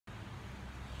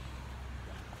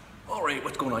All right,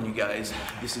 what's going on, you guys?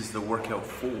 This is the workout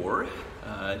for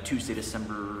Tuesday,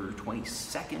 December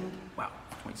 22nd. Wow,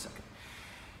 22nd.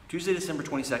 Tuesday, December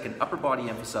 22nd, upper body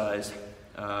emphasize.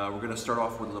 We're gonna start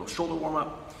off with a little shoulder warm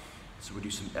up. So we do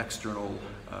some external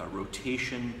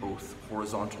rotation, both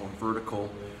horizontal and vertical.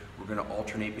 We're gonna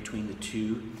alternate between the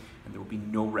two, and there will be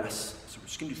no rest. So we're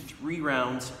just gonna do 3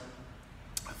 rounds,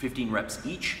 15 reps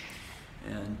each.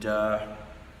 And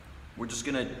we're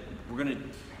gonna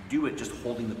do it just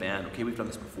holding the band. Okay, we've done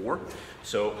this before.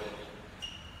 So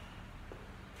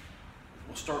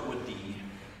we'll start with the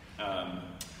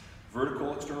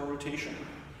vertical external rotation.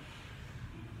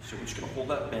 So we're just gonna hold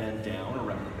that band down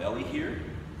around the belly here,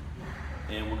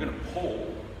 and we're gonna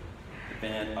pull the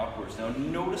band upwards. Now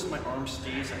notice my arm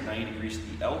stays at 90 degrees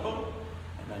to the elbow,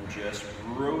 and I'm just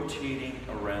rotating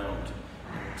around.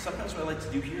 Sometimes what I like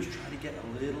to do here is try to get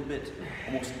a little bit,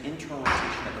 almost internal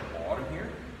rotation at the bottom here,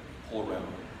 pull around.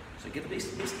 So get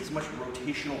basically as much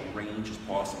rotational range as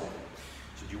possible.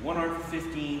 So do one arm for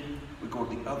 15, we go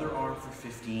to the other arm for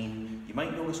 15. You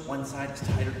might notice one side is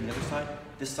tighter than the other side.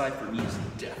 This side for me is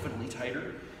definitely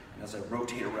tighter. And as I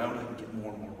rotate around, I can get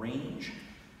more and more range.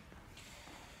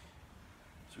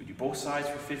 So we do both sides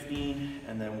for 15,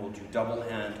 and then we'll do double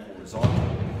hand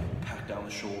horizontal, pack down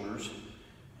the shoulders,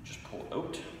 and just pull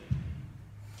out.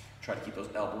 Try to keep those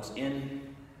elbows in.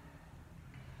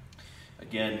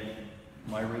 Again,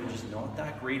 my range is not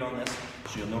that great on this,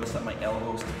 so you'll notice that my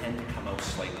elbows tend to come out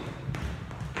slightly.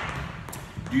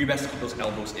 Do your best to keep those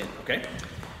elbows in, okay?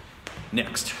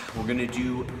 Next, we're gonna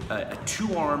do a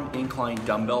 2-arm incline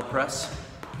dumbbell press.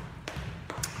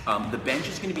 The bench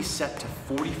is gonna be set to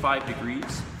 45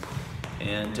 degrees,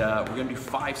 and we're gonna do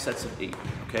 5 sets of 8,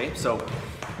 okay? So,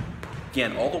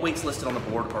 again, all the weights listed on the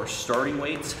board are starting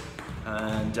weights,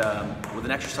 and with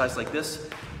an exercise like this,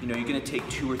 you know, you're gonna take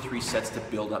 2 or 3 sets to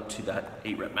build up to that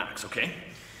 8 rep max, okay?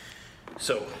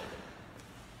 So,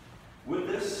 with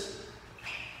this,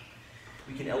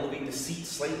 we can elevate the seat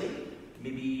slightly,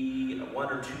 maybe 1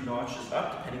 or 2 notches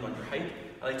up, depending on your height.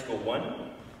 I like to go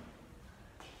 1.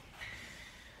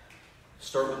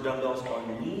 Start with dumbbells on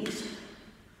your knees,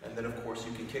 and then of course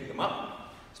you can kick them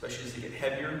up, especially as they get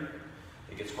heavier,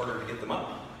 it gets harder to get them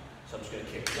up. So I'm just gonna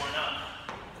kick 1 up,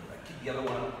 and I kick the other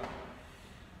one up.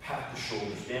 Pack the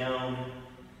shoulders down,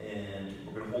 and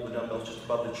we're going to hold the dumbbells just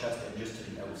above the chest and just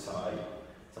to the outside.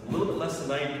 So I'm a little bit less than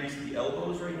 90 degrees to the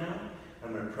elbows right now.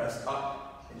 I'm going to press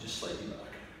up and just slightly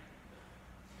back.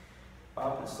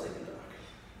 Up and slightly back.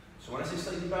 So when I say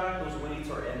slightly back, those weights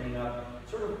are ending up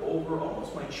sort of over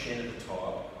almost my chin at the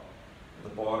top. At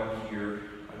the bottom here,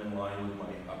 I'm in line with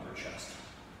my upper chest.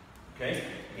 Okay?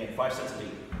 Again, 5 sets of 8.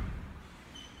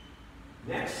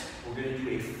 Next, we're going to do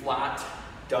a flat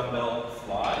dumbbell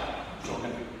fly. So we're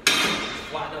going to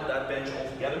flatten out that bench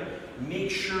altogether.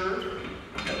 Make sure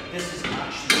that this is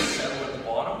actually settled at the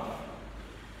bottom.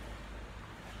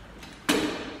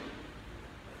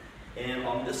 And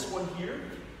on this one here,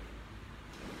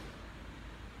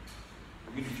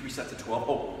 we're going to do 3 sets of 12.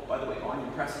 Oh, by the way, on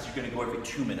your presses, you're going to go every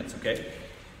 2 minutes, okay?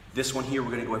 This one here,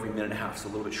 we're going to go every 1.5 minutes, so a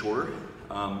little bit shorter.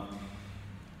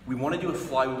 We want to do a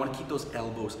fly, we want to keep those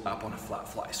elbows up on a flat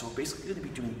fly. So we're basically going to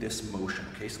be doing this motion,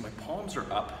 okay? So my palms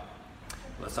are up.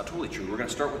 Well, that's not totally true. We're going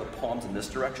to start with the palms in this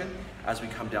direction. As we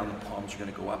come down, the palms are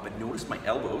going to go up. But notice my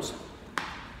elbows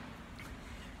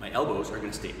are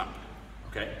going to stay up,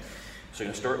 okay? So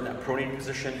you're going to start in that pronated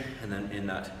position and then in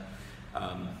that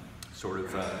sort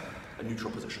of a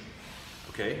neutral position,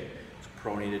 okay? So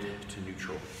pronated to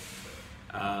neutral.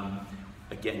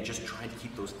 Again, just trying to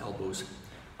keep those elbows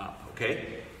up,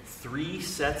 okay? 3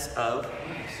 sets of, what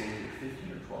did I say,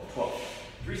 15 or 12? 12.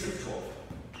 3 sets of 12.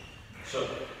 So,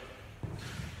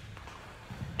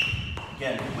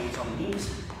 again, weights on the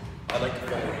knees. I like to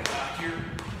go right back here.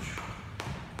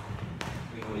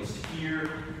 Bring weights to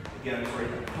here. Again, I'm right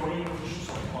in the pronated position,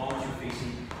 so my palms are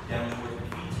facing down towards my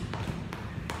feet.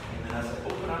 And then as I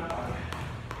open up,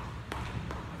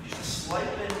 just a slight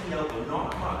bend in the elbow,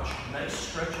 not much. Nice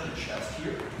stretch on the chest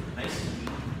here, nice and deep.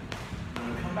 I'm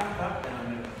going to come back up and I'm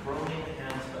going to pronate the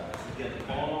hands back. So again, the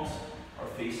palms are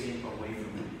facing away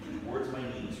from me, towards my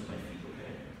knees or my feet,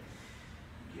 okay?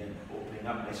 Again, opening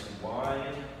up nice and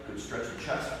wide, good stretch of the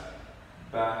chest.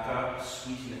 Back up,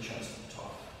 squeezing the chest to the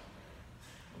top.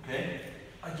 Okay?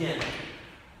 Again,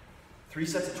 3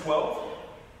 sets of 12.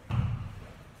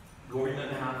 Go over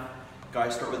 1.5.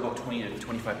 Guys start with about 20 to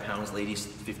 25 pounds, ladies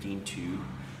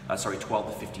 12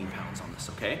 to 15 pounds on this,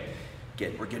 okay?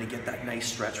 Again, we're gonna get that nice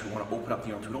stretch. We wanna open up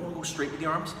the arms. We don't wanna go straight with the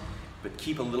arms, but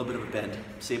keep a little bit of a bend,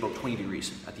 say about 20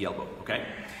 degrees at the elbow, okay?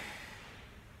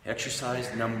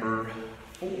 Exercise number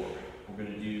 4. We're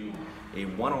gonna do a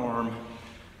 1-arm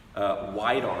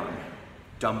wide arm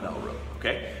dumbbell row,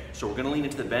 okay? So we're gonna lean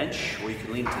into the bench, or you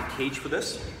can lean into the cage for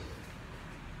this.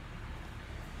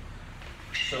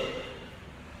 So,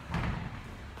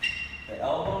 the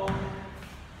elbow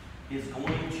is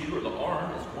going to, or the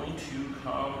arm is going to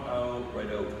come out right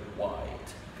out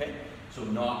wide, okay? So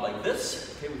not like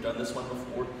this, okay? We've done this one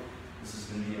before. This is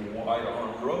gonna be a wide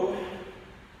arm row.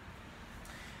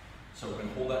 So we're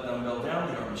gonna hold that dumbbell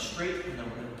down, the arm is straight, and then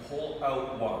we're gonna pull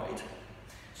out wide.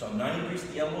 So I'm 90 degrees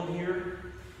at the elbow here,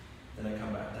 then I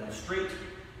come back down straight,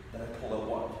 then I pull out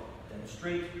wide. Then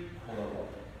straight, pull out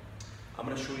wide. I'm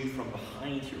gonna show you from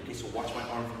behind here, okay? So watch my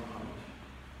arm from behind.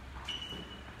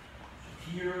 So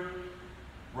here,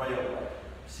 right out wide.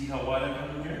 See how wide I'm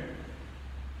coming here?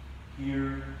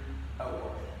 Here, out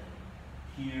wide.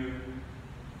 Here,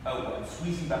 out wide.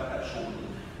 Squeezing back that shoulder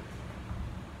blade.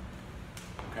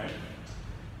 Okay?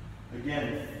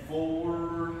 Again,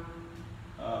 four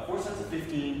sets of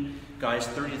 15. Guys,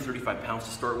 30 to 35 pounds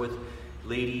to start with.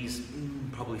 Ladies,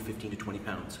 probably 15 to 20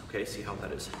 pounds. Okay, see how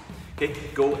that is. Okay,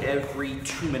 go every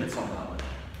 2 minutes on that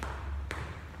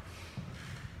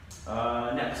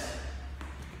one. Next,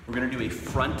 we're gonna do a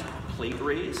front plate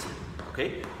raise.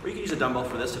 Okay, or you can use a dumbbell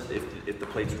for this if the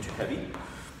plates are too heavy,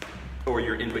 or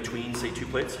you're in between, say, two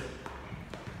plates.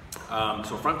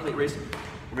 So front plate raise,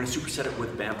 we're gonna superset it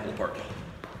with band pull apart.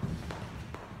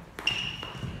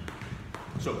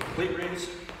 So plate raise,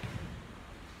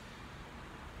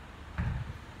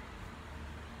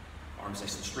 arms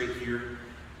nice and straight here,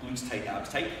 glutes tight, abs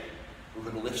tight. We're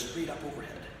gonna lift straight up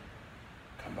overhead.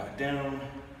 Come back down,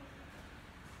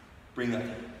 bring that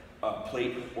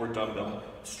plate or dumbbell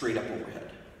straight up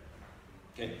overhead.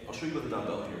 Okay, I'll show you with the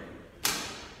dumbbell here.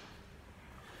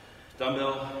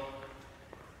 Dumbbell,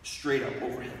 straight up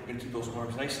overhead. We're gonna keep those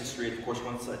arms nice and straight. Of course,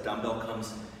 once that dumbbell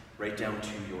comes right down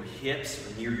to your hips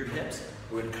or near your hips,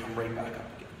 we're gonna come right back up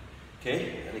again.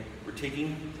 Okay, I think we're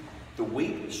taking the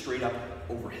weight straight up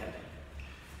overhead.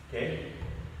 Okay,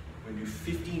 we're gonna do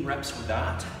 15 reps with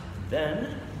that.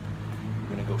 Then we're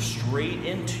gonna go straight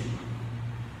into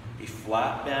a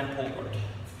flat band pull apart.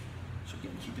 So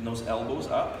again, keeping those elbows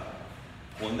up,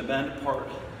 pulling the band apart,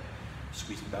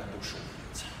 squeezing back those shoulder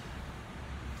blades.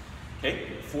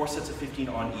 Okay, 4 sets of 15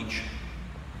 on each.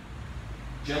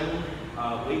 Gentlemen,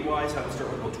 weight-wise, I would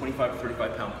start with about 25 to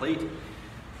 35 pound plate.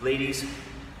 Ladies,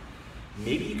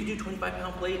 maybe you could do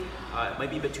 25-pound plate. It might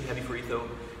be a bit too heavy for you though.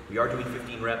 We are doing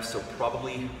 15 reps, so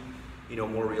probably, you know,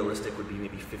 more realistic would be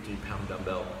maybe 15-pound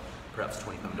dumbbell, perhaps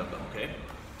 20-pound dumbbell, okay?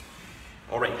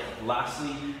 All right,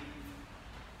 lastly,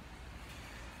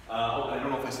 I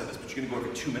don't know if I said this, but you're gonna go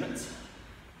every 2 minutes.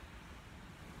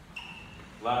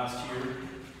 Last here.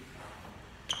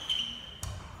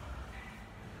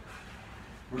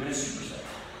 We're gonna superset.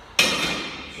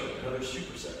 So another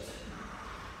superset.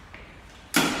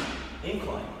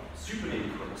 Incline,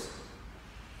 supinated curls.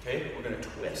 Okay, we're gonna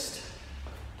twist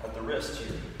at the wrist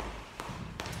here.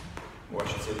 Or I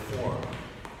should say the forearm.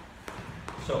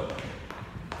 So,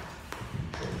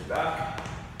 shoulders back,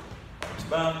 arms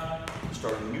back.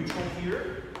 Starting neutral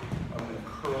here. I'm gonna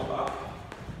curl up,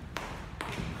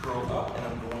 and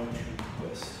I'm going to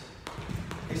twist.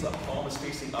 Okay, so that palm is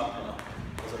facing up now.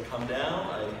 As I come down,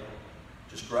 I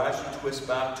just gradually twist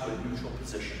back to a neutral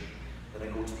position. Then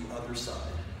I go to the other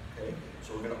side. Okay,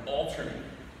 so we're going to alternate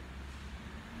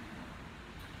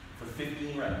for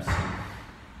 15 reps.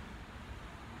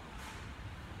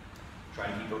 Try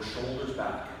and keep those shoulders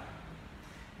back.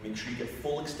 Make sure you get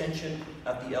full extension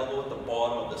at the elbow at the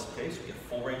bottom of this. Okay, so you get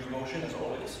full range of motion as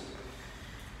always.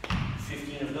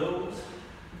 15 of those.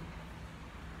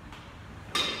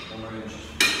 Then we're going to just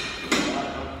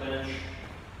flat out the bench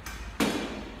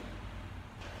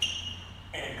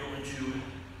and go into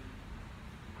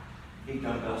a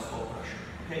dumbbell skull crusher.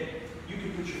 Okay, you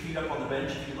can put your feet up on the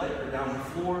bench if you like, or down on the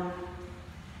floor.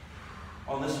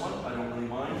 On this one, I don't really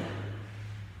mind.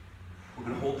 We're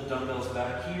going to hold the dumbbells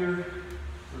back here.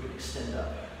 We're going to extend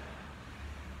up,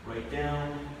 right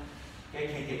down. Okay,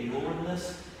 can't get any lower than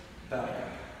this. Back up.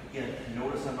 Again,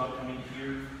 notice I'm not coming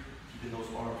here, keeping those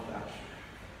arms back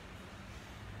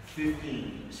here.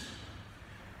 15.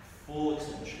 Full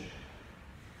extension.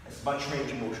 As much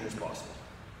range of motion as possible.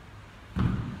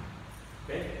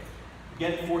 Okay.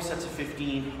 Again, 4 sets of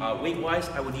 15. Weight-wise,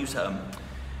 I would use a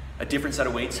different set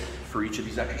of weights for each of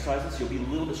these exercises. You'll be a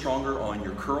little bit stronger on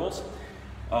your curls.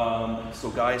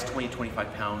 So guys, 20 to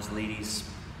 25 pounds. Ladies,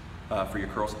 for your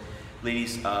curls.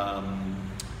 Ladies,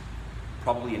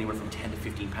 probably anywhere from 10 to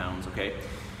 15 pounds, okay?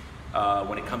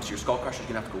 When it comes to your skull crusher, you're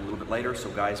gonna have to go a little bit lighter. So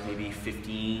guys, maybe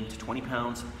 15 to 20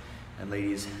 pounds. And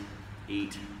ladies,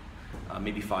 8,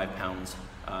 maybe 5 pounds.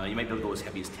 You might be able to go as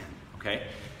heavy as 10, okay?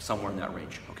 Somewhere in that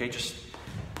range, okay? Just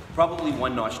probably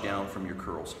 1 notch down from your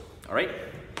curls, all right?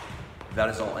 That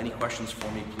is all. Any questions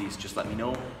for me, please just let me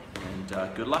know,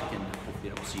 and good luck, and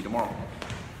hopefully I will see you tomorrow.